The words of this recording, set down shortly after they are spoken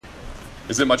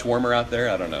Is it much warmer out there?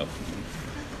 I don't know.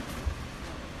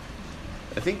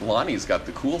 I think Lonnie's got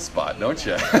the cool spot, don't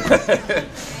you?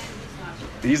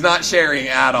 He's not sharing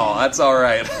at all. That's all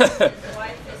right.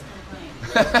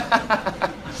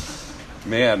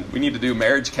 Man, we need to do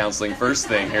marriage counseling first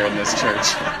thing here in this church.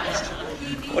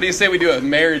 What do you say we do a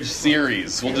marriage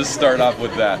series? We'll just start off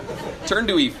with that. Turn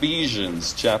to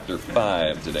Ephesians chapter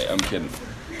 5 today. I'm kidding.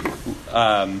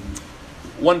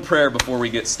 One prayer before we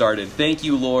get started. Thank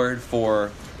you, Lord,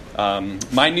 for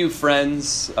my new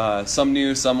friends, some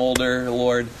new, some older,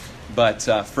 Lord, but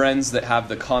friends that have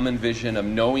the common vision of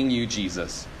knowing you,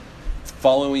 Jesus,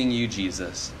 following you,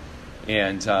 Jesus,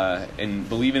 and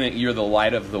believing that you're the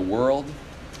light of the world,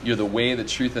 you're the way, the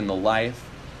truth, and the life.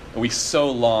 And we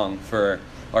so long for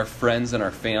our friends and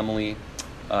our family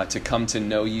to come to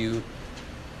know you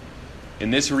in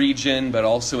this region, but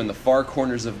also in the far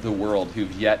corners of the world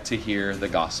who've yet to hear the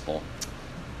gospel.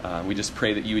 We just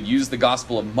pray that you would use the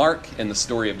Gospel of Mark and the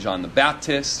story of John the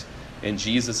Baptist and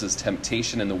Jesus'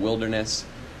 temptation in the wilderness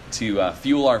to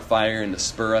fuel our fire and to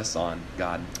spur us on,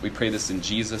 God. We pray this in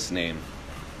Jesus' name.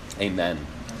 Amen.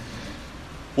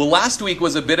 Well, last week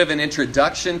was a bit of an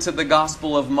introduction to the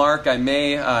Gospel of Mark. I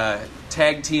may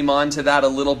tag team onto that a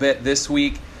little bit this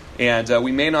week, and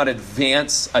we may not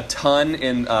advance a ton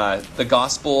in the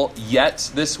Gospel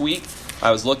yet this week.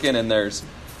 I was looking, and there's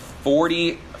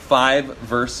 45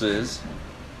 verses,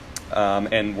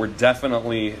 and we're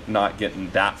definitely not getting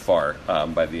that far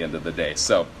by the end of the day.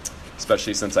 So,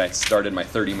 especially since I started my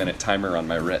 30-minute timer on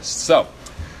my wrist. So,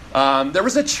 there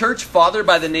was a church father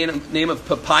by the name of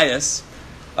Papias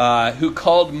who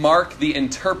called Mark the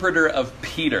interpreter of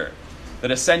Peter. That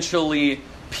essentially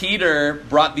Peter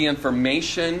brought the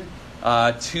information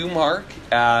to Mark,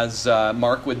 as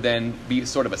Mark would then be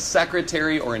sort of a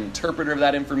secretary or interpreter of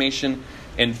that information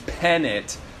and pen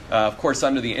it, of course,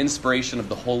 under the inspiration of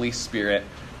the Holy Spirit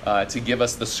to give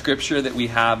us the scripture that we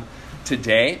have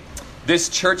today. This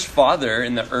church father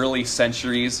in the early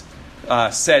centuries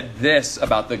said this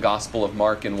about the Gospel of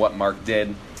Mark and what Mark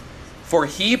did. For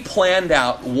he planned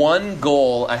out one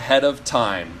goal ahead of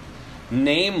time,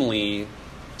 namely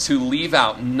to leave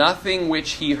out nothing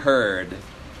which he heard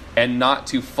and not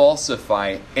to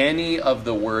falsify any of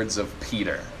the words of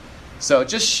Peter. So it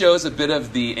just shows a bit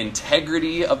of the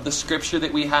integrity of the scripture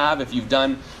that we have. If you've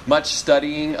done much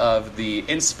studying of the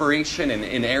inspiration and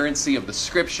inerrancy of the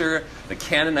scripture, the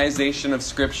canonization of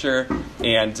scripture,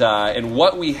 and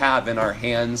what we have in our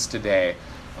hands today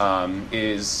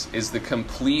is the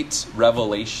complete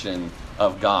revelation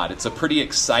of God. It's a pretty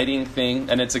exciting thing,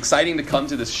 and it's exciting to come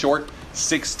to this short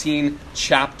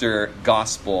 16-chapter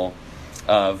gospel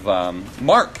of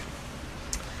Mark.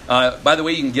 By the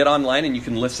way, you can get online and you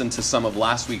can listen to some of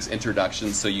last week's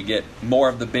introductions so you get more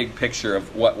of the big picture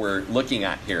of what we're looking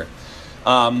at here.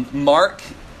 Mark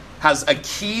has a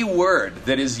key word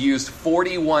that is used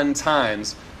 41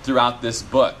 times throughout this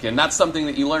book. And that's something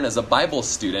that you learn as a Bible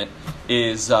student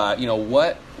is,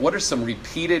 what are some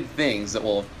repeated things that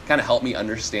will kind of help me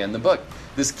understand the book?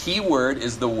 This key word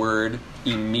is the word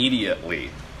immediately,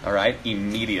 all right?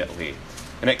 Immediately.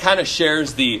 And it kind of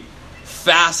shares the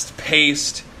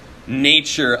fast-paced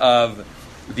nature of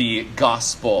the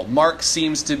gospel. Mark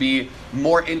seems to be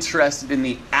more interested in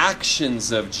the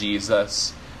actions of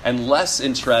Jesus and less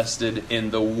interested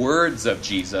in the words of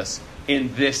Jesus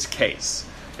in this case.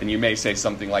 And you may say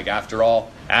something like, after all,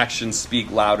 actions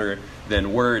speak louder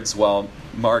than words. Well,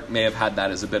 Mark may have had that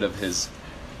as a bit of his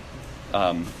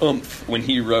oomph when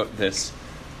he wrote this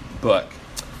book.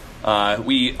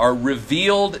 We are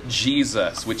revealed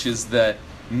Jesus, which is the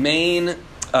main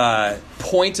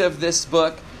point of this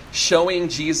book, showing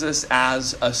Jesus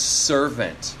as a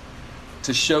servant.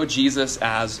 To show Jesus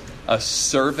as a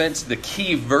servant, the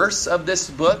key verse of this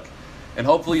book, and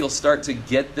hopefully you'll start to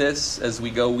get this as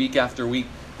we go week after week.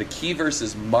 The key verse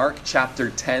is Mark chapter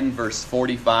 10, verse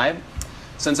 45.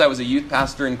 Since I was a youth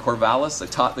pastor in Corvallis, I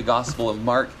taught the Gospel of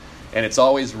Mark, and it's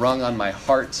always rung on my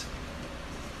heart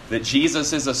that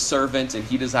Jesus is a servant and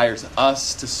he desires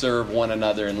us to serve one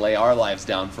another and lay our lives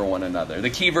down for one another. The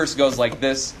key verse goes like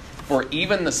this: for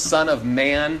even the Son of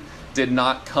Man did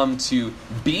not come to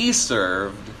be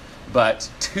served, but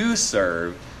to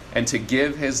serve and to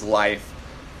give his life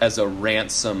as a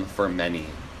ransom for many.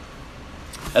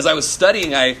 As I was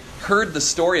studying, I heard the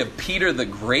story of Peter the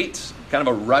Great, kind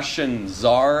of a Russian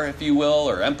czar, if you will,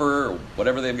 or emperor, or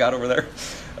whatever they've got over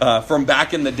there, from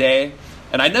back in the day.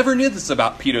 And I never knew this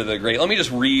about Peter the Great. Let me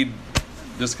just read,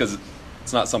 just because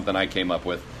it's not something I came up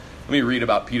with. Let me read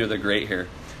about Peter the Great here.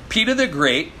 Peter the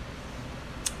Great,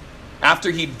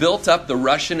 after he built up the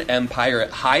Russian Empire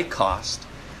at high cost,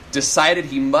 decided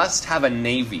he must have a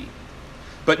navy.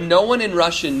 But no one in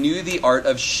Russia knew the art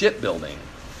of shipbuilding.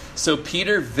 So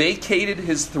Peter vacated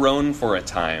his throne for a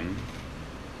time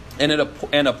and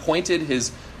appointed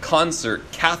his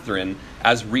consort, Catherine,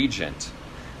 as regent,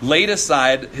 laid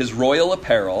aside his royal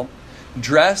apparel,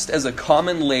 dressed as a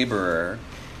common laborer,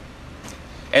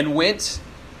 and went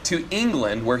to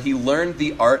England, where he learned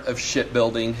the art of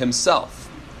shipbuilding himself.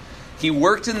 He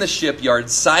worked in the shipyard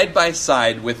side by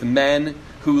side with men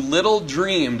who little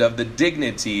dreamed of the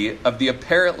dignity of the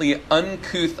apparently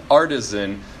uncouth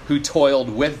artisan who toiled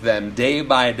with them day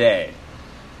by day.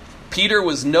 Peter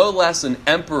was no less an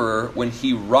emperor when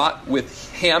he wrought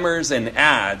with hammers and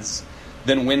adze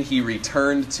than when he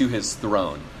returned to his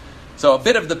throne. So a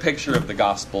bit of the picture of the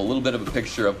gospel, a little bit of a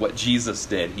picture of what Jesus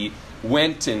did. He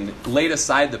went and laid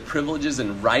aside the privileges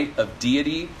and right of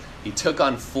deity. He took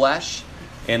on flesh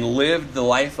and lived the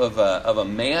life of a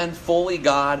man, fully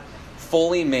God,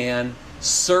 fully man,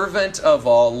 servant of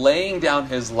all, laying down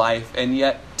his life, and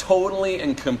yet totally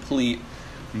and complete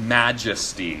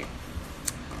majesty.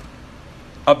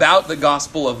 About the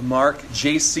Gospel of Mark,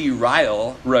 J.C.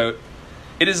 Ryle wrote,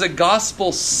 "It is a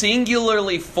gospel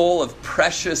singularly full of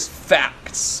precious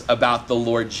facts about the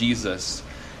Lord Jesus,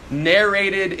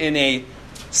 narrated in a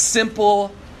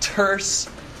simple, terse,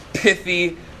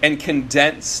 pithy, and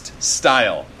condensed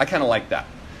style." I kind of like that.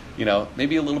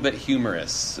 Maybe a little bit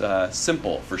humorous.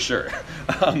 Simple, for sure.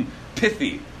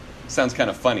 Pithy. Sounds kind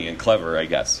of funny and clever, I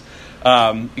guess.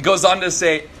 It goes on to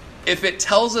say, if it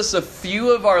tells us a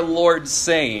few of our Lord's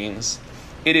sayings,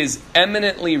 it is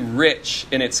eminently rich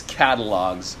in its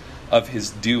catalogs of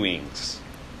his doings.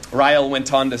 Ryle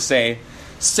went on to say,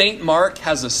 St. Mark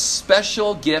has a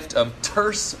special gift of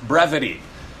terse brevity,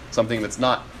 something that's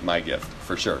not my gift,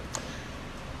 for sure.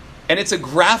 And it's a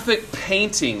graphic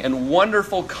painting and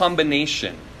wonderful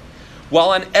combination. While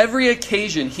on every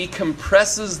occasion he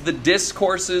compresses the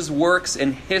discourses, works,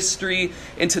 and history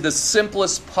into the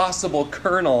simplest possible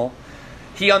kernel,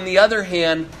 he, on the other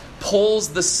hand, pulls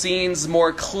the scenes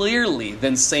more clearly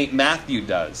than St. Matthew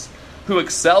does, who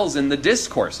excels in the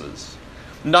discourses.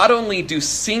 Not only do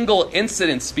single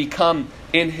incidents become,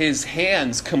 in his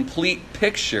hands, complete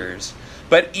pictures,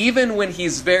 but even when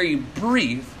he's very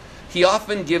brief, he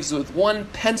often gives with one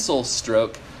pencil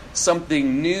stroke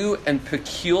something new and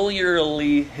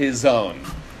peculiarly his own.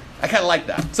 I kind of like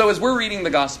that. So as we're reading the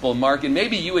Gospel of Mark, and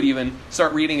maybe you would even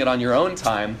start reading it on your own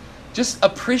time, just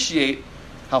appreciate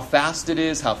how fast it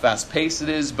is, how fast-paced it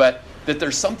is, but that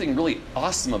there's something really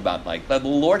awesome about that the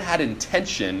Lord had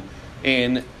intention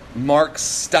in Mark's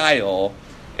style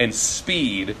and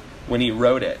speed when he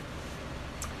wrote it.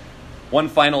 One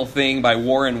final thing by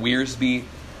Warren Wiersbe: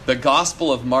 the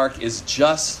Gospel of Mark is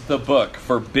just the book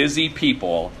for busy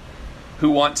people who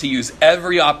want to use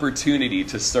every opportunity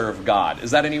to serve God.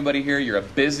 Is that anybody here? You're a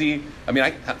busy...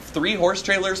 I have 3 horse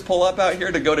trailers pull up out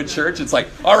here to go to church. It's like,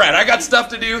 all right, I got stuff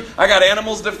to do. I got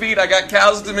animals to feed. I got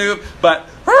cows to move. But,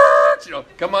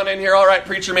 come on in here. All right,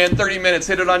 preacher man, 30 minutes.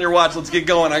 Hit it on your watch. Let's get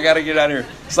going. I got to get out of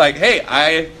here. It's like, hey,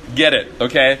 I get it,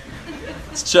 okay?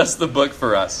 It's just the book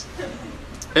for us.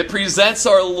 It presents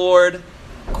our Lord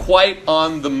quite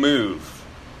on the move,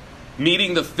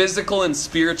 meeting the physical and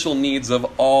spiritual needs of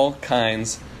all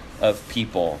kinds of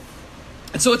people.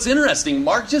 And so it's interesting.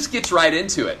 Mark just gets right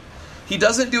into it. He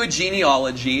doesn't do a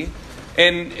genealogy.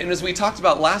 And as we talked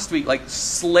about last week,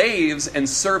 slaves and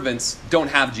servants don't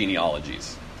have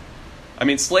genealogies.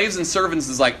 Slaves and servants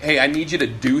is like, hey, I need you to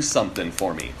do something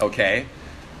for me, okay?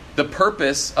 The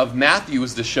purpose of Matthew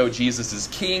is to show Jesus is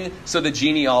king, so the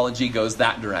genealogy goes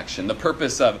that direction. The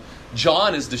purpose of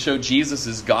John is to show Jesus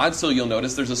is God, so you'll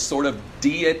notice there's a sort of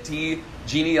deity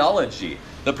genealogy.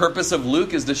 The purpose of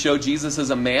Luke is to show Jesus as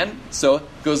a man, so it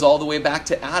goes all the way back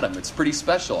to Adam. It's pretty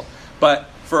special. But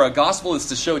for a gospel, it's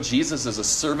to show Jesus as a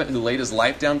servant who laid his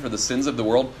life down for the sins of the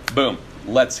world. Boom,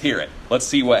 let's hear it. Let's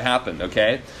see what happened,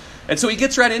 okay? And so he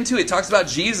gets right into it. He talks about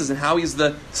Jesus and how he's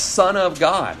the Son of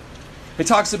God. It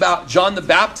talks about John the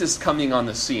Baptist coming on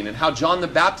the scene and how John the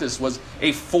Baptist was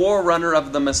a forerunner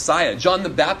of the Messiah. John the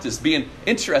Baptist being,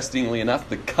 interestingly enough,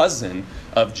 the cousin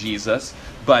of Jesus,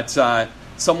 but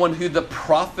someone who the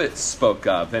prophets spoke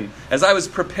of. And as I was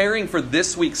preparing for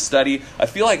this week's study, I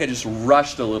feel like I just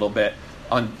rushed a little bit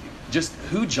on just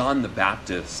who John the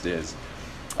Baptist is.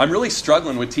 I'm really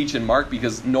struggling with teaching Mark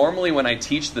because normally when I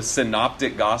teach the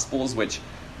synoptic gospels, which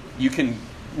you can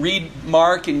read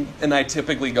Mark and I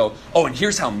typically go, oh, and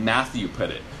here's how Matthew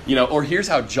put it, or here's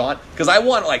how John, because I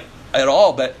want it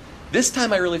all, but this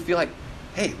time I really feel like,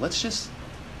 hey,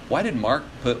 why did Mark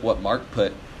put what Mark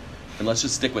put, and let's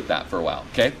just stick with that for a while,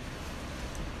 okay?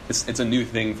 It's a new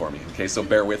thing for me, okay, so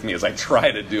bear with me as I try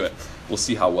to do it. We'll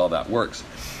see how well that works.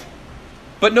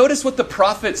 But notice what the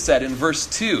prophet said in verse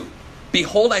 2.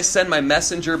 Behold, I send my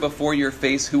messenger before your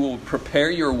face who will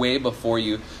prepare your way before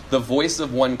you, the voice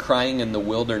of one crying in the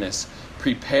wilderness.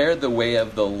 Prepare the way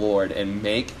of the Lord and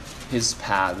make his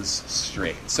paths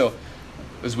straight. So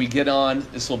as we get on,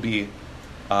 this will be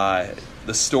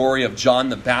the story of John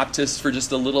the Baptist for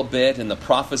just a little bit and the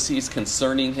prophecies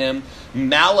concerning him.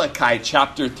 Malachi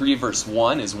chapter 3 verse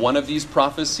 1 is one of these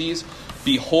prophecies.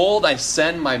 Behold, I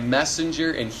send my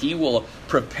messenger, and he will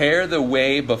prepare the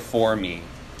way before me.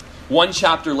 One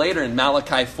chapter later in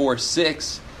Malachi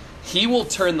 4:6, he will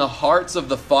turn the hearts of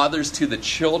the fathers to the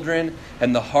children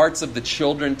and the hearts of the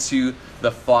children to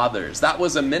the fathers. That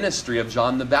was a ministry of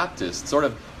John the Baptist, sort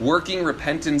of working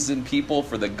repentance in people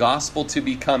for the gospel to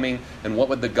be coming. And what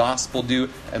would the gospel do?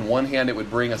 On one hand, it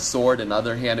would bring a sword. On the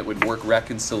other hand, it would work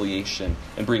reconciliation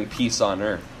and bring peace on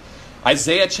earth.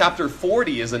 Isaiah chapter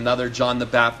 40 is another John the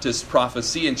Baptist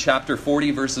prophecy. In chapter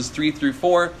 40, verses 3 through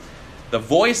 4, the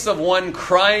voice of one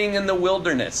crying in the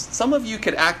wilderness. Some of you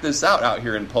could act this out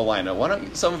here in Paulina. Why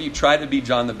don't some of you try to be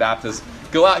John the Baptist?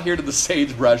 Go out here to the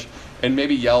sagebrush and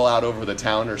maybe yell out over the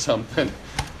town or something.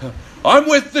 I'm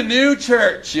with the new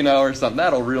church, or something.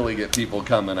 That'll really get people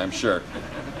coming, I'm sure.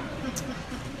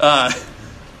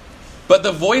 But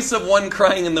the voice of one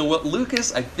crying in the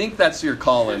Lucas, I think that's your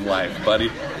call in life, buddy.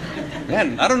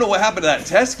 Man, I don't know what happened to that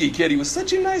Teskey kid. He was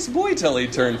such a nice boy till he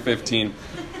turned 15.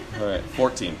 All right,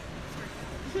 14.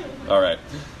 All right.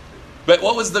 But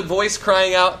what was the voice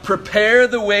crying out? Prepare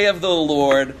the way of the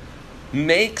Lord.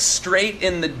 Make straight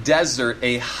in the desert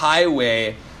a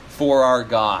highway for our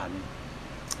God.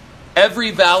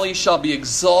 Every valley shall be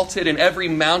exalted, and every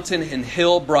mountain and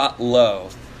hill brought low.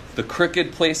 The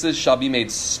crooked places shall be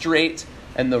made straight,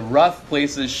 and the rough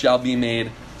places shall be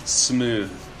made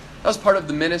smooth. That was part of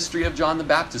the ministry of John the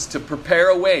Baptist, to prepare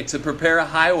a way, to prepare a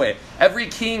highway. Every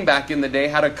king back in the day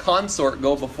had a consort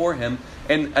go before him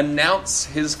and announce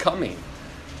his coming.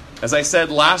 As I said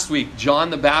last week, John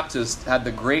the Baptist had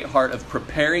the great heart of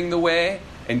preparing the way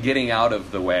and getting out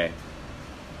of the way.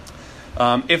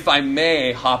 If I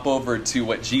may hop over to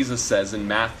what Jesus says in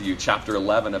Matthew chapter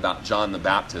 11 about John the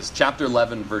Baptist. Chapter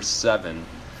 11, verse 7.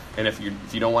 And if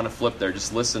you don't want to flip there,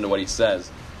 just listen to what he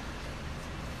says.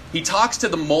 He talks to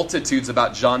the multitudes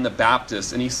about John the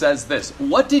Baptist, and he says this: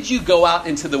 what did you go out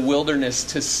into the wilderness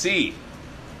to see?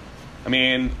 I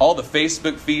mean, all the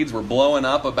Facebook feeds were blowing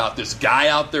up about this guy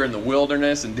out there in the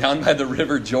wilderness and down by the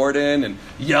River Jordan and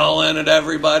yelling at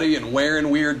everybody and wearing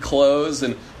weird clothes.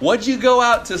 And what'd you go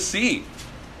out to see?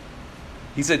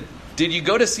 He said, did you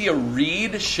go to see a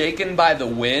reed shaken by the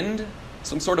wind?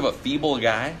 Some sort of a feeble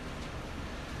guy?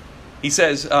 He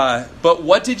says, but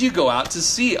what did you go out to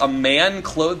see? A man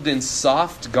clothed in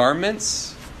soft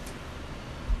garments?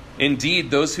 Indeed,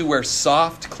 those who wear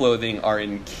soft clothing are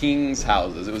in kings'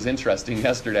 houses. It was interesting.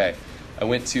 Yesterday, I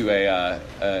went to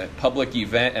a public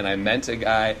event, and I met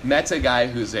a guy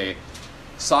who's a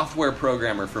software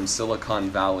programmer from Silicon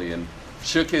Valley, and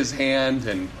shook his hand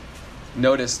and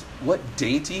noticed what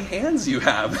dainty hands you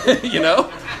have,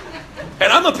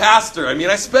 And I'm a pastor. I mean,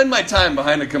 I spend my time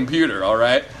behind a computer, all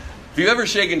right? If you've ever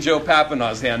shaken Joe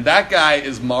Papanaw's hand, that guy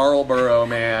is Marlboro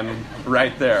Man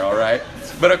right there, all right?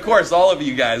 But of course, all of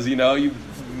you guys, you're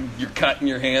cutting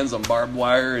your hands on barbed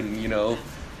wire and,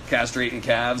 castrating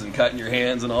calves and cutting your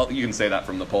hands and all. You can say that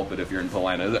from the pulpit if you're in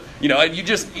Paulina. And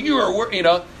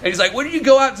he's like, what did you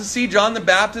go out to see? John the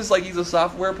Baptist? Like he's a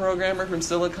software programmer from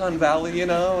Silicon Valley,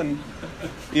 and,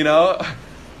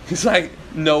 he's like,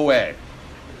 no way.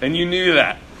 And you knew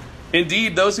that.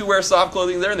 Indeed, those who wear soft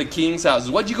clothing, they're in the king's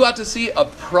houses. What did you go out to see? A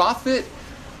prophet?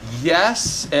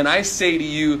 Yes, and I say to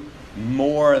you,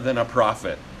 more than a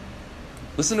prophet.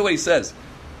 Listen to what he says.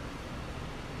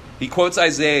 He quotes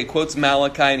Isaiah, he quotes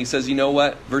Malachi, and he says, you know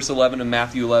what? Verse 11 of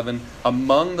Matthew 11,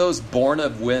 among those born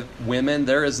of women,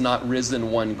 there is not risen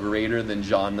one greater than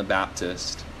John the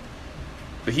Baptist.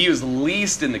 But he who is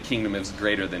least in the kingdom is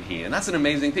greater than he. And that's an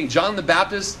amazing thing. John the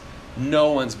Baptist,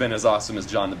 no one's been as awesome as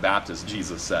John the Baptist,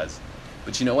 Jesus says.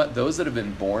 But you know what? Those that have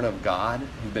been born of God,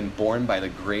 who've been born by the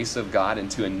grace of God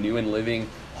into a new and living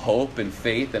hope and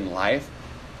faith and life,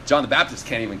 John the Baptist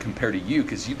can't even compare to you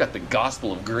because you've got the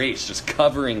gospel of grace just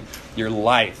covering your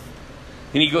life.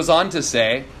 And he goes on to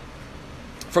say,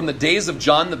 from the days of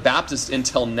John the Baptist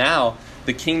until now,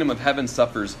 the kingdom of heaven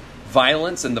suffers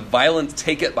violence, and the violent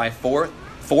take it by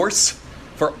force.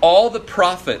 For all the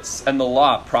prophets and the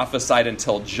law prophesied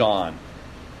until John.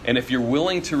 And if you're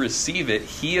willing to receive it,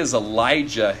 he is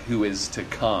Elijah who is to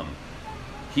come.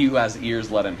 He who has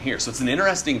ears, let him hear. So it's an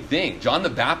interesting thing. John the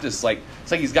Baptist,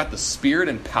 it's like he's got the spirit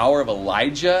and power of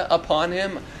Elijah upon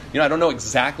him. I don't know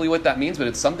exactly what that means, but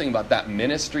it's something about that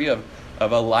ministry of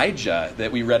of Elijah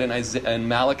that we read in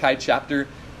Malachi chapter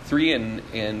 3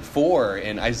 and 4,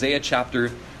 and Isaiah chapter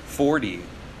 40.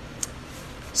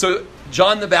 So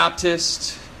John the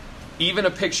Baptist, even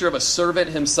a picture of a servant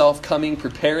himself coming,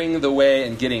 preparing the way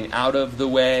and getting out of the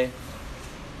way.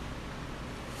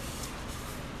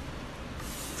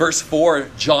 Verse 4,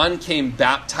 John came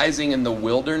baptizing in the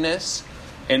wilderness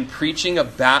and preaching a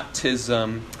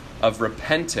baptism of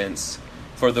repentance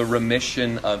for the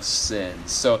remission of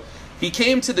sins. So he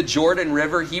came to the Jordan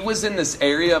River. He was in this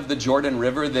area of the Jordan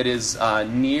River that is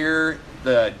near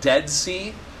the Dead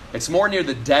Sea. It's more near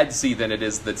the Dead Sea than it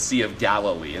is the Sea of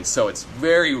Galilee. And so it's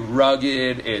very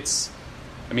rugged.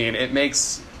 It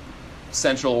makes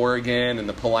Central Oregon and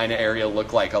the Paulina area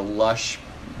look like a lush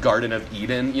Garden of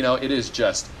Eden. It is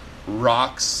just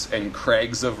rocks and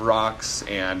crags of rocks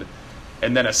and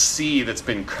then a sea that's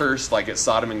been cursed like at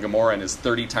Sodom and Gomorrah and is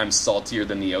 30 times saltier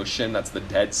than the ocean. That's the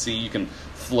Dead Sea. You can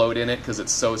float in it because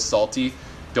it's so salty.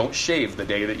 Don't shave the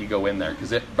day that you go in there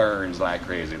because it burns like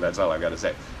crazy. That's all I've got to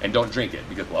say. And don't drink it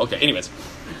because, anyways.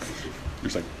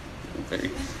 You're saying very,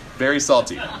 very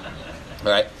salty. All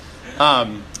right.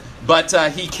 But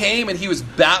he came and he was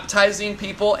baptizing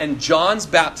people, and John's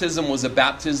baptism was a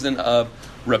baptism of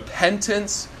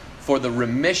repentance for the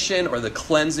remission or the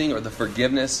cleansing or the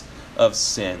forgiveness of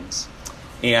sins.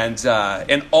 And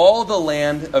all the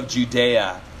land of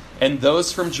Judea and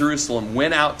those from Jerusalem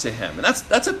went out to him. And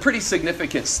that's a pretty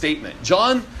significant statement.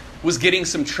 John was getting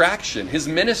some traction. His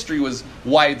ministry was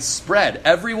widespread.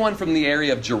 Everyone from the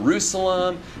area of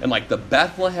Jerusalem and like the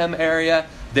Bethlehem area,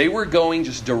 they were going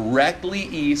just directly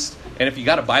east. And if you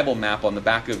got a Bible map on the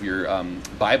back of your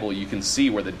Bible, you can see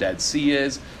where the Dead Sea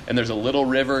is. And there's a little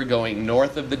river going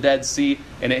north of the Dead Sea,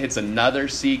 and it hits another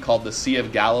sea called the Sea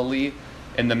of Galilee.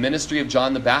 And the ministry of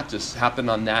John the Baptist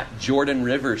happened on that Jordan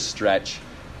River stretch,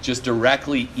 just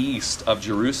directly east of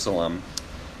Jerusalem.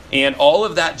 And all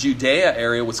of that Judea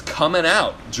area was coming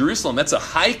out. Jerusalem, that's a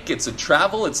hike, it's a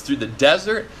travel, it's through the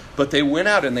desert. But they went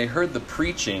out and they heard the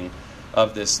preaching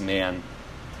of this man.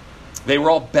 They were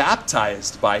all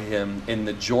baptized by him in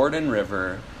the Jordan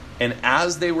River. And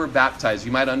as they were baptized,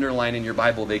 you might underline in your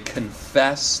Bible, they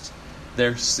confessed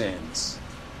their sins.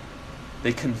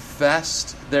 They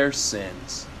confessed their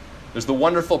sins. There's the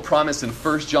wonderful promise in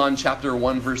 1 John chapter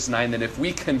 1, verse 9, that if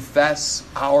we confess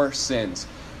our sins,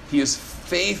 he is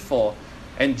faithful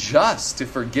and just to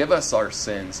forgive us our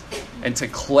sins and to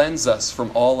cleanse us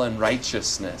from all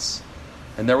unrighteousness.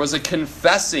 And there was a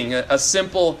confessing, a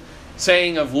simple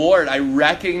saying of, Lord, I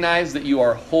recognize that you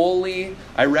are holy.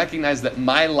 I recognize that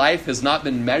my life has not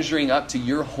been measuring up to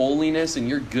your holiness and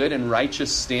your good and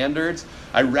righteous standards.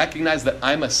 I recognize that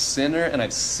I'm a sinner and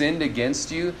I've sinned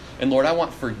against you. And Lord, I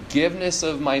want forgiveness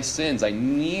of my sins. I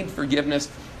need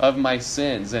forgiveness of my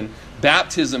sins. And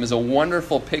baptism is a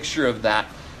wonderful picture of that,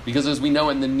 because as we know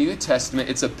in the New Testament,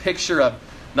 it's a picture of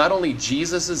not only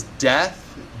Jesus'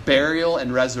 death, burial,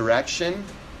 and resurrection,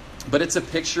 but it's a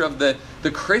picture of the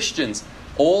Christian's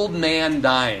old man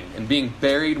dying and being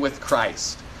buried with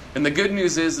Christ. And the good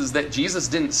news is that Jesus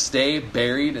didn't stay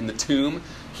buried in the tomb.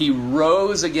 He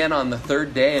rose again on the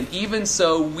third day. And even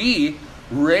so, we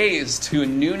raised to a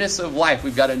newness of life.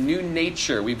 We've got a new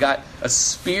nature. We've got a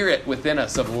spirit within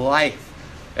us of life.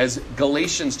 As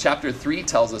Galatians chapter 3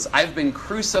 tells us, I've been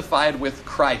crucified with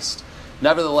Christ.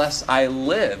 Nevertheless, I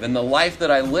live. And the life that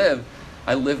I live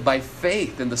by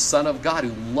faith in the Son of God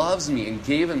who loves me and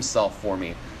gave himself for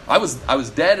me. I was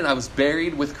dead and I was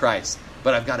buried with Christ,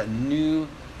 but I've got a new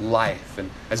life.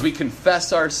 And as we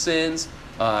confess our sins,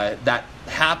 that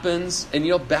happens.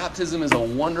 And baptism is a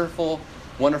wonderful,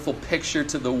 wonderful picture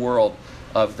to the world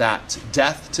of that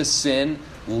death to sin,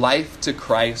 life to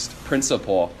Christ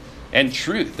principle and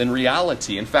truth and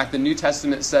reality. In fact, the New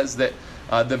Testament says that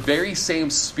the very same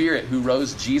Spirit who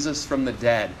rose Jesus from the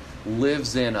dead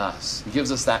lives in us. He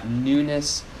gives us that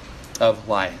newness of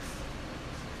life.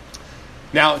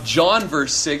 Now, John,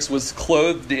 verse 6, was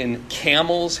clothed in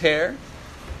camel's hair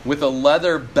with a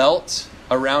leather belt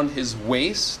around his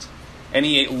waist, and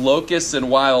he ate locusts and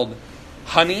wild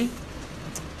honey.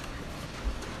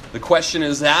 The question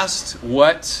is asked,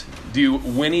 what do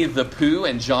Winnie the Pooh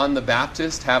and John the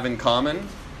Baptist have in common?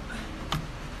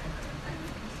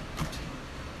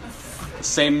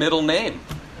 Same middle name.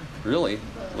 Really?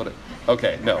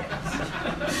 Okay, no.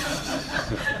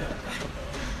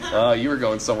 You were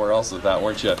going somewhere else with that,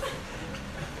 weren't you?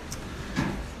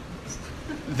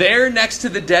 There, next to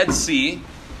the Dead Sea,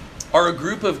 are a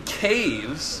group of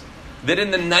caves that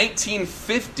in the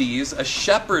 1950s, a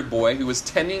shepherd boy who was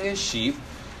tending his sheep,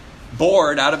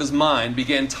 bored out of his mind,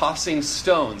 began tossing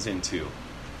stones into.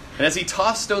 And as he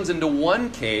tossed stones into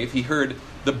one cave, he heard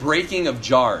the breaking of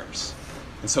jars.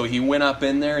 And so he went up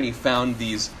in there and he found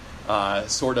these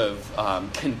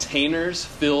containers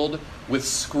filled with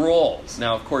scrolls.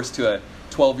 Now, of course, to a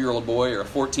 12-year-old boy or a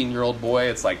 14-year-old boy,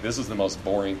 it's like, this is the most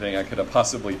boring thing I could have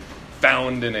possibly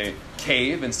found in a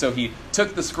cave. And so he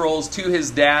took the scrolls to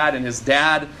his dad, and his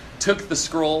dad took the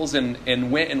scrolls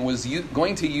and went and was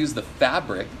going to use the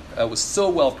fabric, was so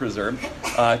well preserved,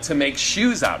 to make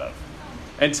shoes out of.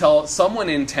 Until someone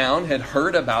in town had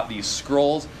heard about these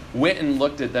scrolls, went and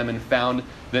looked at them and found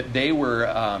that they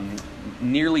were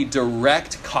nearly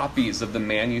direct copies of the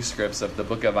manuscripts of the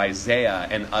book of Isaiah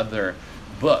and other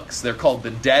books. They're called the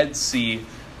Dead Sea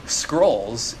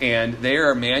Scrolls, and they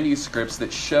are manuscripts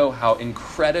that show how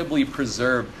incredibly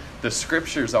preserved the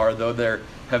scriptures are, though there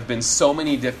have been so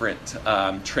many different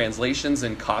translations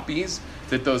and copies,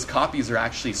 that those copies are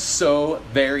actually so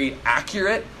very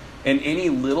accurate, and any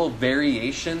little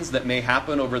variations that may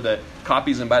happen over the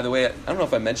copies. And by the way, I don't know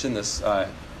if I mentioned this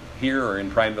here or in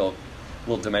Prineville,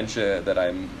 little dementia that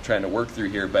I'm trying to work through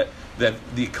here, but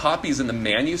the copies and the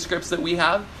manuscripts that we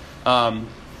have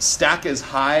stack as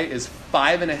high as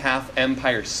 5.5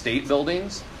 Empire State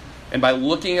Buildings. And by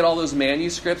looking at all those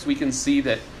manuscripts, we can see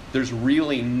that there's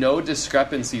really no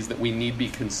discrepancies that we need be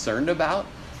concerned about.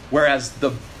 Whereas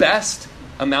the best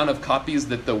amount of copies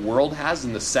that the world has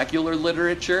in the secular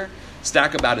literature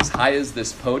stack about as high as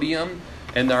this podium,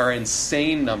 and there are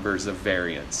insane numbers of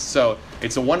variants. So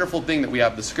it's a wonderful thing that we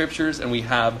have the scriptures and we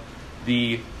have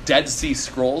the Dead Sea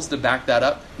Scrolls to back that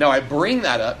up. Now I bring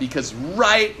that up because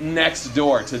right next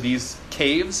door to these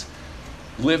caves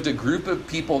lived a group of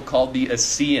people called the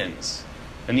Essenes.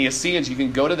 And the Essenes, you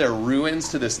can go to their ruins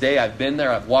to this day. I've been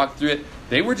there, I've walked through it.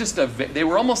 They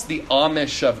were almost the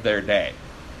Amish of their day.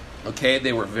 Okay,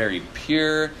 they were very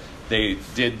pure. They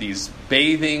did these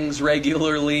bathings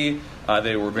regularly.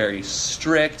 They were very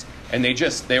strict. And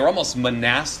they were almost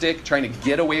monastic, trying to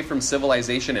get away from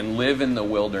civilization and live in the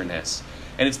wilderness.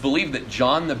 And it's believed that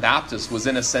John the Baptist was,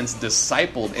 in a sense,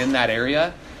 discipled in that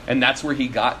area. And that's where he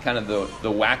got kind of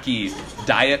the wacky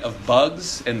diet of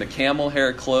bugs and the camel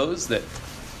hair clothes that,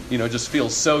 just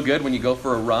feels so good when you go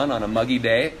for a run on a muggy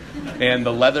day. And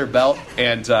the leather belt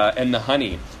and the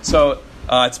honey. So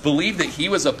it's believed that he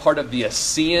was a part of the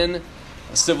Essene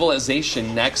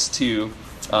civilization next to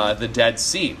the Dead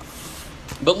Sea.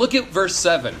 But look at verse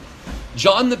 7.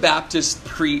 John the Baptist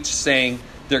preached, saying,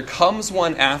 "There comes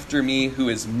one after me who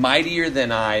is mightier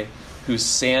than I, whose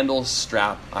sandal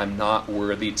strap I'm not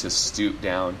worthy to stoop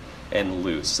down and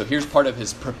loose." So here's part of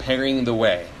his preparing the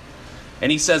way.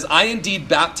 And he says, "I indeed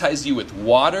baptize you with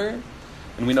water."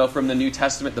 And we know from the New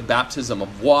Testament the baptism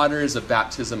of water is a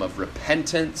baptism of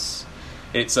repentance.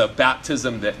 It's a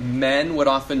baptism that men would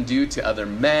often do to other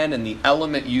men, and the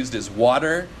element used is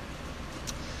water.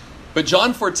 But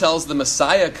John foretells the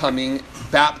Messiah coming,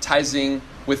 baptizing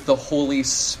with the Holy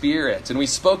Spirit. And we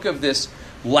spoke of this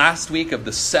last week, of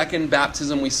the second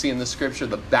baptism we see in the scripture,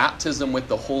 the baptism with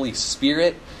the Holy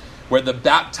Spirit, where the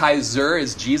baptizer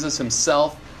is Jesus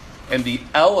himself, and the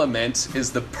element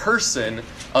is the person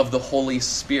of the Holy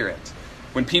Spirit.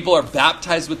 When people are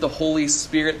baptized with the Holy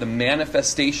Spirit, the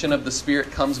manifestation of the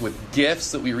Spirit comes with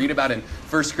gifts that we read about in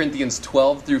 1 Corinthians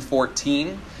 12 through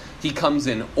 14. He comes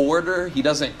in order. He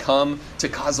doesn't come to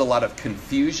cause a lot of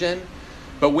confusion.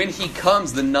 But when he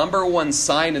comes, the number one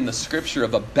sign in the scripture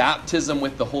of a baptism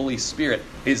with the Holy Spirit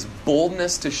is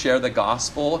boldness to share the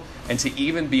gospel and to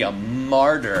even be a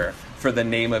martyr for the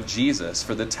name of Jesus,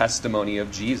 for the testimony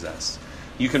of Jesus.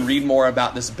 You can read more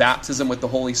about this baptism with the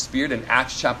Holy Spirit in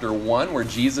Acts chapter 1, where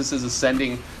Jesus is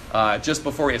ascending just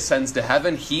before he ascends to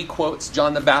heaven. He quotes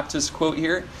John the Baptist quote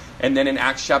here. And then in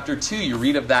Acts chapter 2, you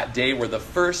read of that day where the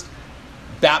first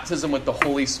baptism with the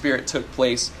Holy Spirit took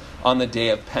place on the day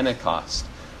of Pentecost.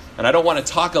 And I don't want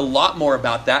to talk a lot more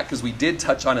about that because we did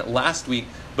touch on it last week,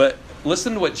 but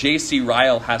listen to what J.C.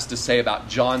 Ryle has to say about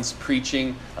John's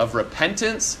preaching of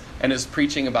repentance and his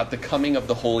preaching about the coming of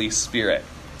the Holy Spirit.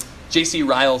 J.C.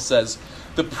 Ryle says,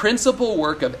 "The principal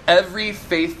work of every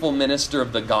faithful minister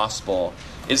of the gospel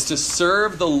is to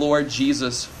serve the Lord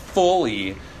Jesus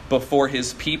fully before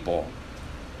his people,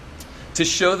 to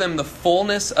show them the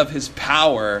fullness of his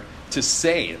power to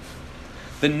save.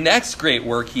 The next great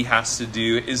work he has to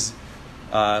do is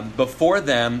before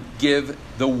them give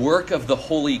the work of the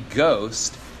Holy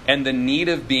Ghost and the need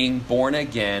of being born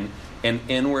again and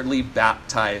inwardly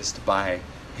baptized by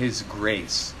his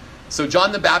grace." So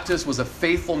John the Baptist was a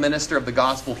faithful minister of the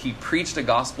gospel. He preached a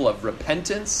gospel of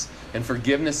repentance and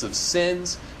forgiveness of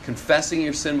sins, confessing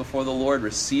your sin before the Lord,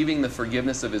 receiving the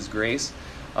forgiveness of his grace,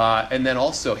 and then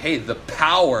also, the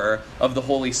power of the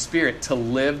Holy Spirit to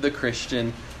live the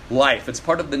Christian life. It's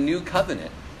part of the new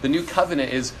covenant. The new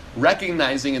covenant is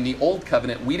recognizing in the old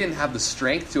covenant, we didn't have the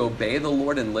strength to obey the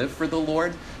Lord and live for the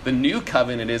Lord. The new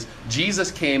covenant is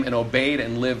Jesus came and obeyed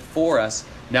and lived for us.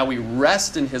 Now we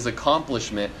rest in his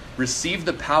accomplishment, receive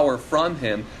the power from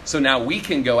him, so now we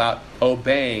can go out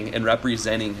obeying and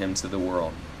representing him to the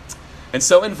world. And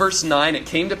so in verse 9, it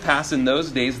came to pass in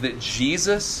those days that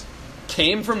Jesus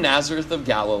came from Nazareth of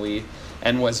Galilee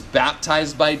and was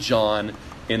baptized by John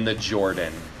in the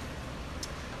Jordan.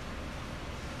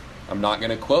 I'm not going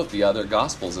to quote the other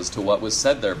Gospels as to what was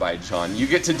said there by John. You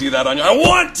get to do that on your... I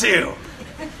want to!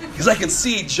 Because I can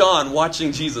see John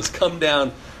watching Jesus come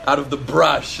down out of the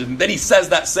brush. And then he says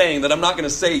that saying that I'm not going to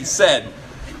say he said.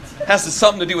 It has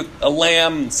something to do with a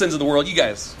lamb, sins of the world. You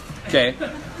guys, okay?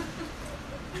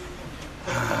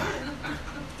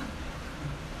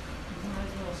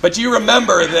 But you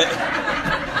remember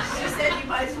that...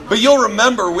 But you'll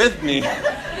remember with me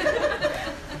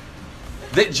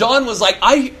that John was like,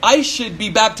 I should be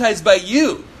baptized by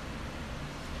you.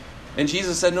 And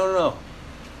Jesus said, no.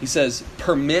 He says,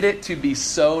 permit it to be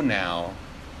so now,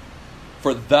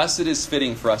 for thus it is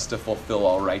fitting for us to fulfill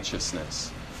all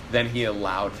righteousness. Then he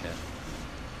allowed him.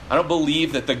 I don't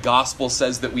believe that the gospel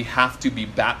says that we have to be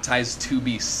baptized to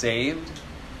be saved.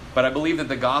 But I believe that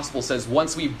the gospel says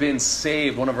once we've been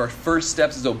saved, one of our first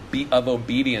steps of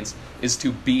obedience is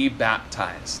to be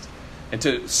baptized. And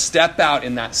to step out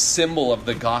in that symbol of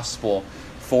the gospel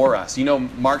for us. You know,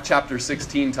 Mark chapter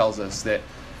 16 tells us that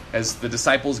as the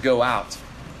disciples go out,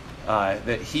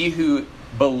 that he who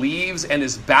believes and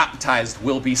is baptized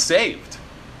will be saved.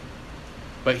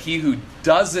 But he who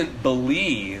doesn't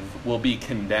believe will be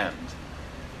condemned.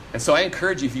 And so I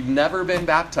encourage you, if you've never been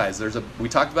baptized, we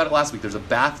talked about it last week, there's a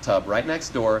bathtub right next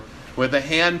door with a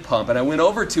hand pump. And I went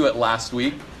over to it last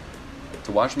week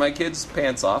to wash my kids'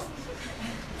 pants off.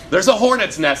 There's a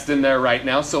hornet's nest in there right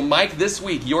now. So Mike, this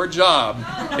week, your job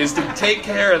is to take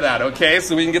care of that, okay?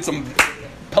 So we can get some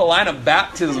line of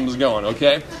baptisms going,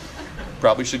 okay?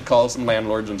 Probably should call some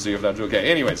landlords and see if that's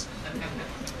okay. Anyways.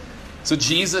 So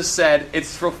Jesus said,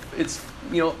 it's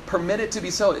permit it to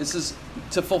be so. This is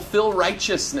to fulfill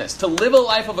righteousness, to live a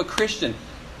life of a Christian.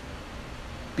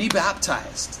 Be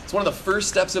baptized. It's one of the first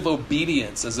steps of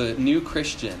obedience as a new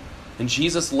Christian. And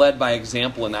Jesus led by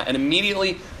example in that. And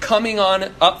immediately coming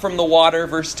on up from the water,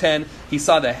 verse 10, he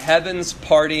saw the heavens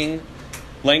parting.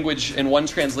 Language in one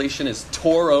translation is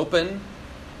tore open.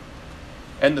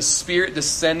 And the Spirit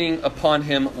descending upon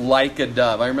him like a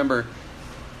dove. I remember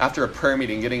after a prayer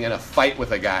meeting getting in a fight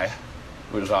with a guy.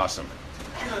 It was awesome.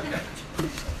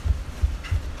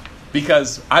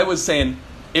 Because I was saying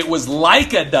it was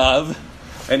like a dove.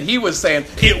 And he was saying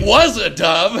it was a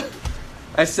dove.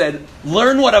 I said,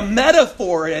 learn what a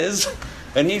metaphor is.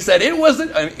 And he said, it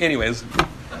wasn't. Anyways,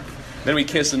 then we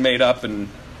kissed and made up, and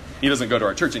he doesn't go to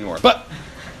our church anymore. But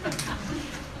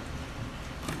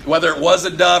whether it was a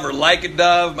dove or like a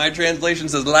dove, my translation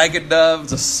says like a dove.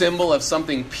 It's a symbol of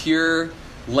something pure,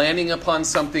 landing upon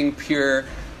something pure,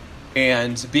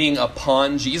 and being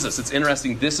upon Jesus. It's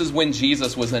interesting. This is when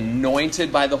Jesus was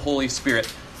anointed by the Holy Spirit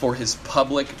for his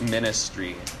public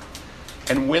ministry.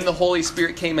 And when the Holy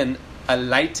Spirit came and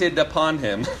lit upon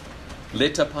him,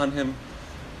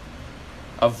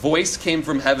 a voice came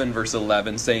from heaven, verse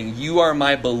 11, saying, "You are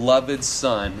my beloved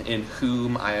Son, in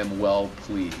whom I am well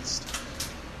pleased."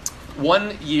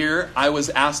 One year, I was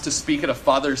asked to speak at a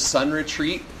father-son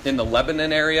retreat in the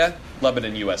Lebanon area.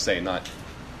 Lebanon, USA, not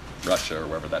Russia or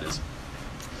wherever that is.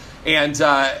 And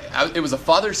it was a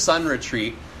father-son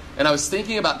retreat, and I was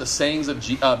thinking about the sayings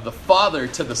of the Father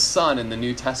to the Son in the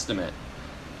New Testament.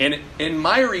 And in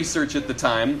my research at the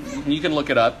time, you can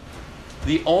look it up,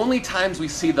 the only times we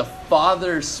see the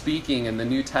Father speaking in the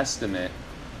New Testament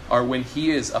are when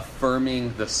he is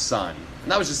affirming the Son.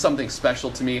 And that was just something special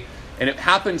to me. And it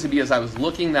happened to be, as I was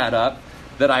looking that up,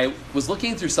 that I was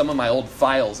looking through some of my old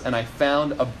files, and I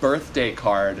found a birthday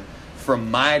card from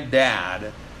my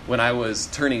dad when I was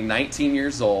turning 19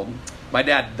 years old. My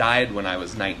dad died when I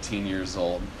was 19 years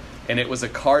old. And it was a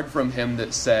card from him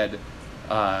that said,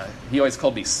 he always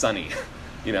called me Sonny,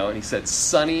 and he said,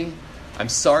 "Sonny, I'm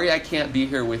sorry I can't be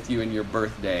here with you in your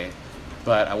birthday,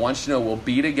 but I want you to know we'll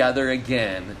be together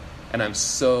again, and I'm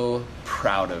so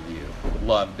proud of you.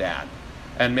 Love, Dad."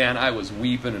 And man, I was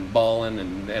weeping and bawling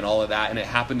and all of that, and it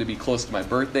happened to be close to my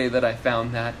birthday that I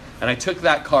found that. And I took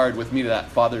that card with me to that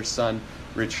father-son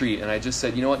retreat, and I just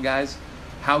said, you know what, guys?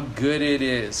 How good it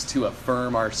is to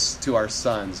affirm to our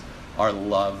sons our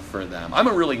love for them. I'm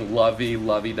a really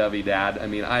lovey-dovey dad. I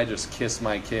mean, I just kiss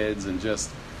my kids and just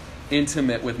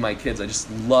intimate with my kids. I just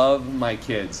love my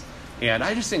kids. And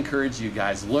I just encourage you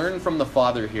guys, learn from the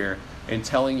Father here in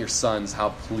telling your sons how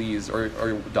pleased, or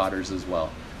daughters as well,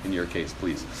 in your case,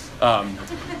 please.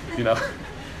 You know,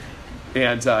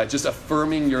 and just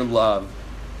affirming your love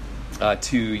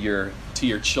to your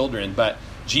children. But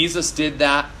Jesus did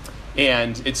that,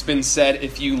 and it's been said,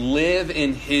 if you live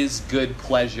in his good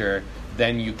pleasure,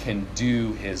 then you can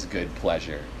do his good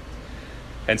pleasure.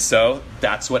 And so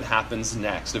that's what happens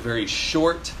next. A very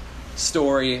short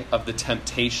story of the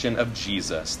temptation of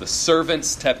Jesus, the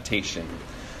servant's temptation.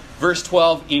 Verse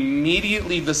 12,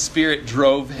 immediately the Spirit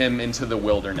drove him into the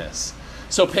wilderness.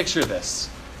 So picture this.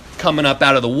 Coming up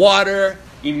out of the water,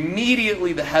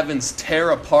 immediately the heavens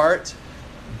tear apart.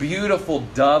 Beautiful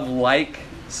dove-like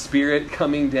Spirit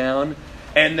coming down,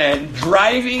 and then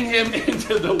driving him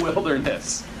into the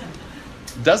wilderness.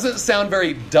 Doesn't sound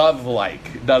very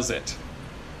dove-like, does it?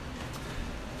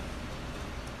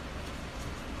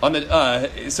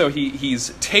 So he's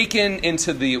taken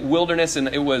into the wilderness, and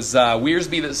it was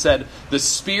Wiersbe that said, the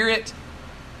Spirit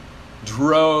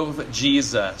drove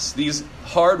Jesus. These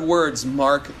hard words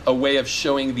mark a way of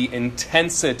showing the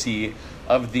intensity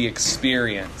of the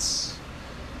experience.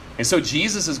 And so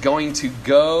Jesus is going to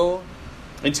go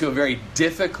into a very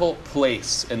difficult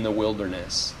place in the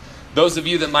wilderness. Those of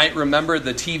you that might remember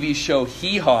the TV show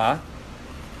Hee Haw,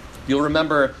 you'll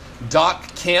remember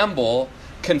Doc Campbell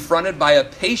confronted by a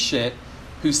patient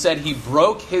who said he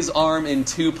broke his arm in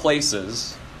 2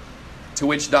 places, to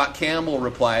which Doc Campbell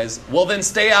replies, well, then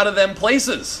stay out of them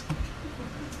places.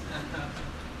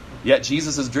 Yet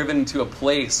Jesus is driven into a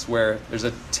place where there's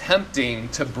a tempting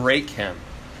to break him.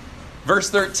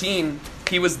 Verse 13,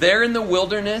 he was there in the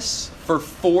wilderness for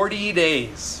 40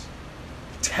 days,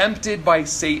 tempted by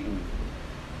Satan,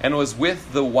 and was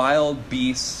with the wild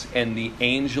beasts, and the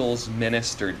angels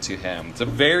ministered to him. It's a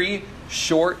very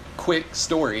short, quick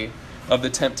story of the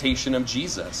temptation of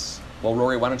Jesus. Well,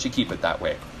 Rory, why don't you keep it that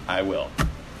way? I will.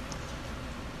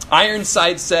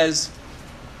 Ironside says,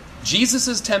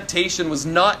 Jesus' temptation was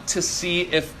not to see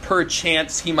if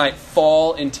perchance he might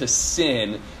fall into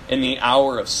sin in the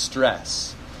hour of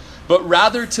stress, but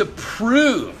rather to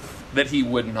prove that he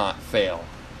would not fail,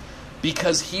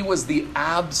 because he was the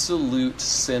absolute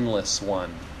sinless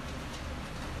one.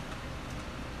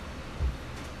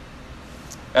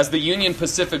 As the Union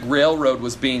Pacific Railroad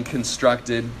was being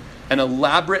constructed, an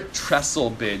elaborate trestle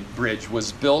bridge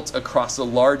was built across a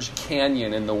large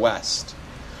canyon in the west.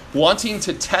 Wanting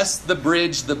to test the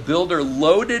bridge, the builder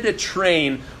loaded a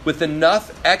train with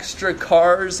enough extra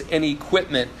cars and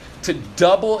equipment to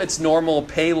double its normal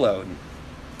payload.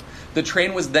 The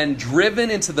train was then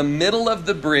driven into the middle of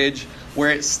the bridge, where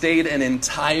it stayed an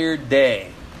entire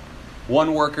day.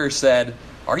 One worker said,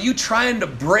 "Are you trying to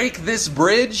break this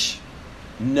bridge?"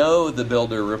 "No," the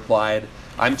builder replied.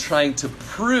 "I'm trying to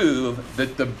prove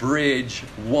that the bridge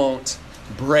won't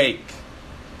break."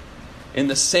 In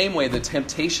the same way, the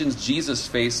temptations Jesus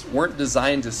faced weren't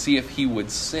designed to see if he would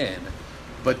sin,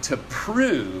 but to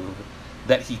prove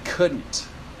that he couldn't.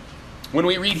 When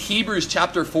we read Hebrews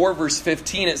chapter 4, verse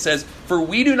 15, it says, "For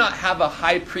we do not have a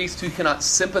high priest who cannot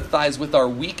sympathize with our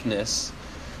weakness,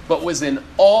 but was in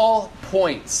all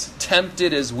points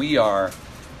tempted as we are,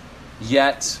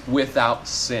 yet without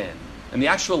sin." And the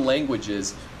actual language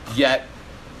is, "yet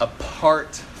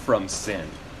apart from sin."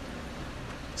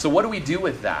 So what do we do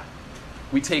with that?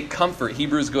 We take comfort.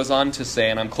 Hebrews goes on to say,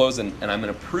 and I'm closing, and I'm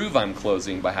going to prove I'm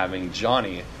closing by having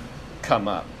Johnny come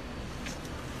up,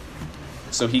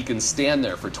 so he can stand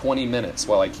there for 20 minutes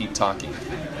while I keep talking.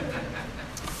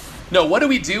 No, what do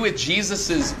we do with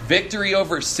Jesus' victory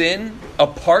over sin,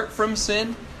 apart from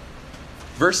sin?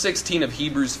 Verse 16 of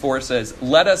Hebrews 4 says,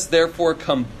 "Let us therefore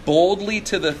come boldly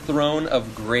to the throne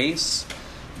of grace,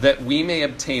 that we may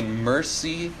obtain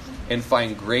mercy and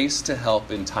find grace to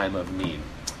help in time of need."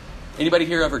 Anybody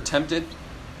here ever tempted,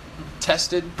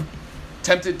 tested,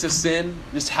 tempted to sin?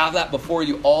 Just have that before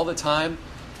you all the time.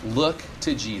 Look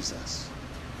to Jesus.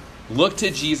 Look to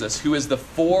Jesus, who is the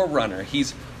forerunner.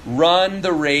 He's run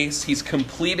the race. He's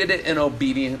completed it in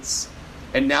obedience.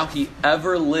 And now he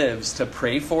ever lives to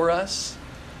pray for us,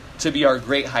 to be our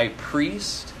great high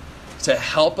priest, to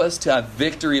help us to have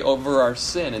victory over our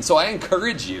sin. And so I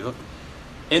encourage you,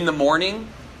 in the morning,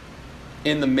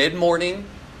 in the mid-morning,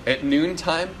 at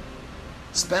noontime,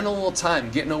 spend a little time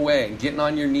getting away and getting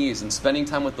on your knees and spending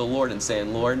time with the Lord and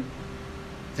saying, "Lord,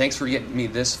 thanks for getting me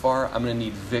this far. I'm going to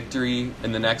need victory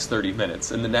in the next 30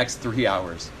 minutes, in the next 3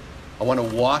 hours. I want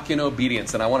to walk in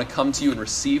obedience, and I want to come to you and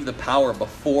receive the power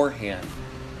beforehand,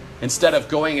 instead of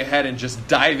going ahead and just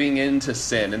diving into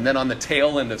sin, and then on the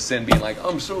tail end of sin being like,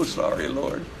 'I'm so sorry,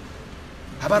 Lord.'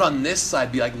 How about on this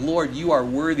side, be like, 'Lord, you are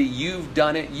worthy. You've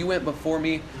done it. You went before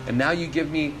me, and now you give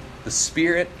me the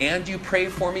Spirit, and you pray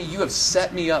for me. You have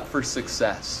set me up for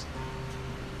success.'"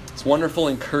 It's wonderful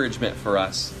encouragement for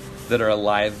us that are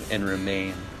alive and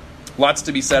remain. Lots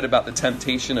to be said about the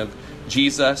temptation of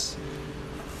Jesus.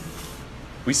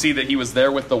 We see that he was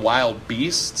there with the wild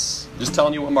beasts. Just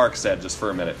telling you what Mark said just for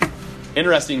a minute.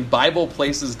 Interesting,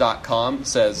 BiblePlaces.com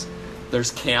says there's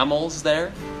camels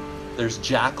there, there's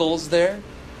jackals there,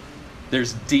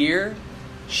 there's deer,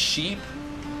 sheep,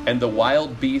 and the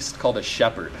wild beast called a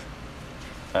shepherd.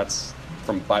 That's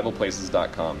from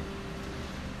BiblePlaces.com.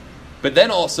 But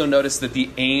then also notice that the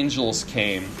angels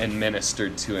came and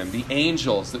ministered to him. The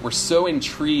angels that were so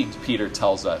intrigued, Peter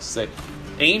tells us, that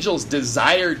angels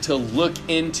desired to look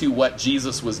into what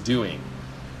Jesus was doing.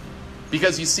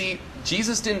 Because you see,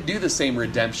 Jesus didn't do the same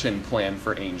redemption plan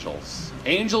for angels.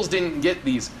 Angels didn't get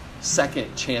these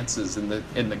second chances in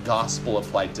the gospel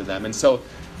applied to them. And so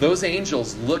those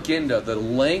angels look into the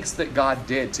lengths that God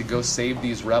did to go save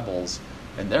these rebels,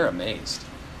 and they're amazed.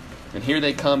 And here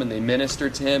they come and they minister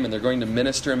to him, and they're going to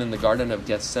minister him in the Garden of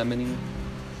Gethsemane.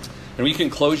 And we can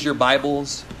close your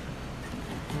Bibles.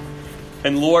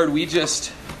 And Lord, we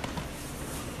just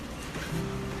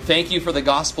thank you for the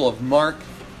Gospel of Mark.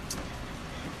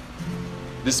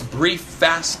 This brief,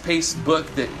 fast-paced book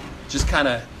that just kind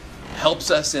of helps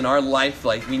us in our life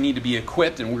like we need to be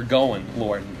equipped, and we're going,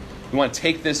 Lord. We want to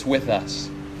take this with us.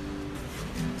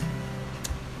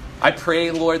 I pray,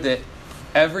 Lord, that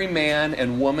every man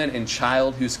and woman and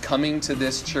child who's coming to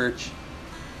this church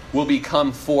will become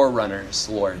forerunners,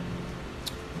 Lord.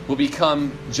 Will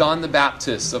become John the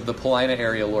Baptist of the Paulina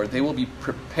area, Lord. They will be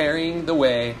preparing the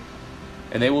way,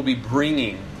 and they will be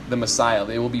bringing the Messiah.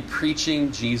 They will be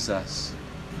preaching Jesus.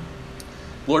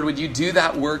 Lord, would you do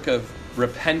that work of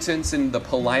repentance in the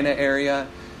Paulina area,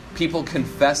 people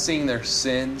confessing their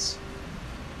sins,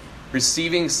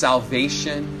 receiving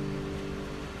salvation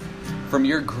from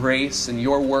your grace and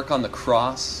your work on the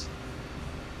cross.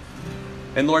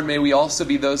 And Lord, may we also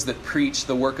be those that preach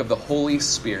the work of the Holy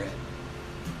Spirit,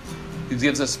 who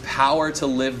gives us power to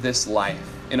live this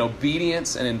life in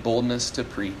obedience and in boldness to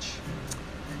preach.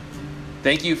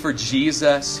 Thank you for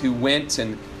Jesus, who went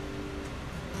and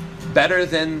better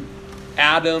than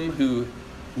Adam, who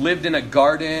lived in a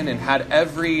garden and had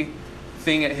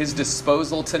everything at his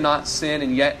disposal to not sin,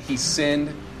 and yet he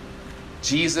sinned.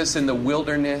 Jesus in the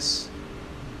wilderness,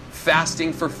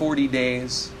 fasting for 40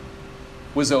 days,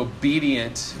 was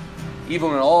obedient even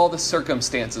when all the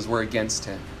circumstances were against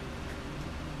him.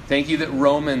 Thank you that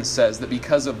Romans says that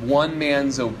because of one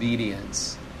man's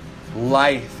obedience,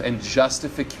 life and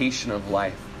justification of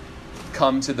life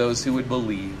come to those who would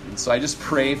believe. And so I just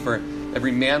pray for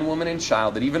every man, woman, and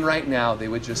child that even right now they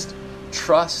would just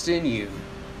trust in you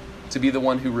to be the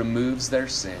one who removes their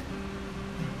sin.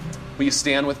 Will you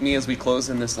stand with me as we close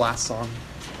in this last song?